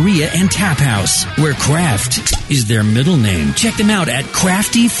Pizzeria and Tap House, where craft is their middle name. Check them out at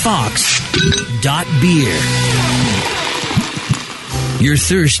craftyfox.beer. You're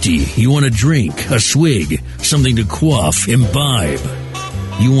thirsty. You want a drink, a swig, something to quaff, imbibe.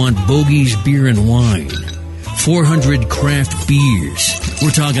 You want Bogey's Beer and Wine. 400 craft beers.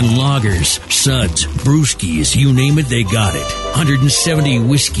 We're talking lagers, suds, brewskis, you name it, they got it. 170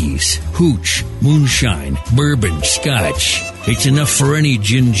 whiskeys, hooch, moonshine, bourbon, scotch. It's enough for any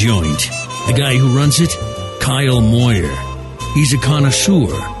gin joint. The guy who runs it? Kyle Moyer. He's a connoisseur.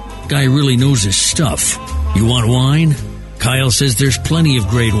 Guy really knows his stuff. You want wine? Kyle says there's plenty of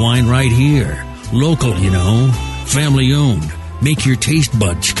great wine right here. Local, family owned. Make your taste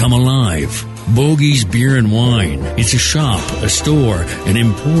buds come alive. Bogey's Beer and Wine. It's a shop, a store, an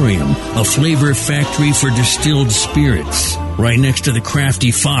emporium, a flavor factory for distilled spirits. Right next to the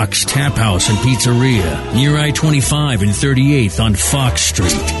Crafty Fox Tap House and Pizzeria. Near I-25 and 38th on Fox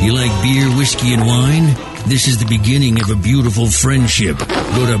Street. You like beer, whiskey, and wine? This is the beginning of a beautiful friendship.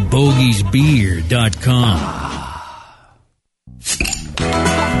 Go to bogiesbeer.com.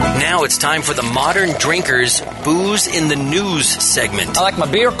 Now it's time for the Modern Drinkers Booze in the News segment. I like my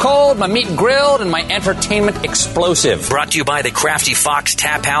beer cold, my meat grilled, and my entertainment explosive. Brought to you by the Crafty Fox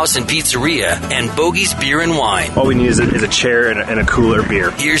Tap House and Pizzeria and Bogey's Beer and Wine. All we need is a chair and a cooler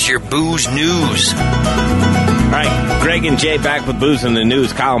beer. Here's your booze news. All right, Greg and Jay back with Booze in the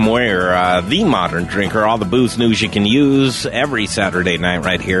News. Kyle Moyer, the Modern Drinker. All the booze news you can use every Saturday night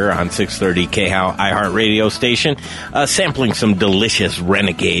right here on 630 KHOW iHeartRadio station. Sampling some delicious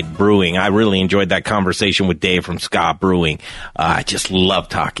Renegade brewing. I really enjoyed that conversation with Dave from Ska Brewing. I just love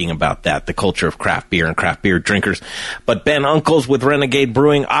talking about that, the culture of craft beer and craft beer drinkers. But Ben Unkles with Renegade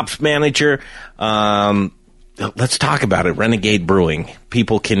Brewing, ops manager. Let's talk about it. Renegade Brewing.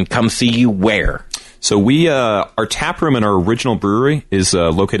 People can come see you where? So our tap room in our original brewery is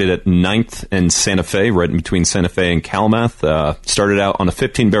located at 9th and Santa Fe, right in between Santa Fe and Calumet. Started out on a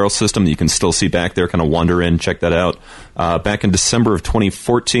 15-barrel system that you can still see back there. Kind of wander in, check that out. Back in December of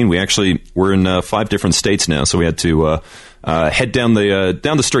 2014, we're in 5 different states now, so we had to head down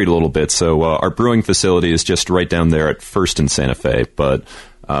the street a little bit. So our brewing facility is just right down there at 1st and Santa Fe, but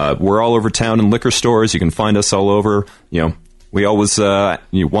We're all over town in liquor stores. You can find us all over. We always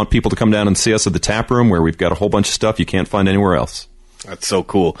you want people to come down and see us at the tap room, where we've got a whole bunch of stuff you can't find anywhere else. That's so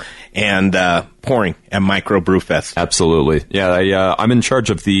cool. And pouring at Micro Brew Fest. Absolutely. Yeah, I'm in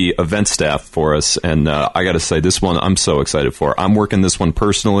charge of the event staff for us, and I got to say, this one I'm so excited for. I'm working this one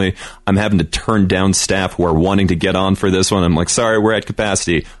personally. I'm having to turn down staff who are wanting to get on for this one. I'm like, sorry, we're at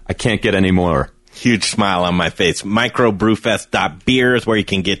capacity. I can't get any more. Huge smile on my face. Microbrewfest.beer is where you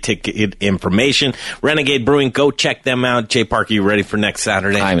can get ticket information. Renegade Brewing, go check them out. Jay Parker, you ready for next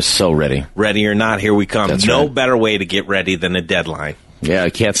Saturday? I'm so ready. Ready or not, here we come. That's no right. better way to get ready than a deadline. Yeah,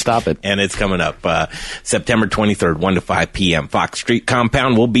 I can't stop it. And it's coming up September 23rd, 1 to 5 p.m. Fox Street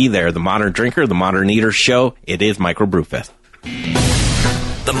Compound will be there. The Modern Drinker, the Modern Eater Show. It is Micro Brew Fest.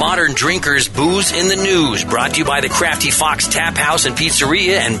 The Modern Drinkers Booze in the News, brought to you by the Crafty Fox Tap House and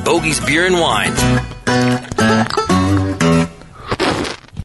Pizzeria and Bogey's Beer and Wine.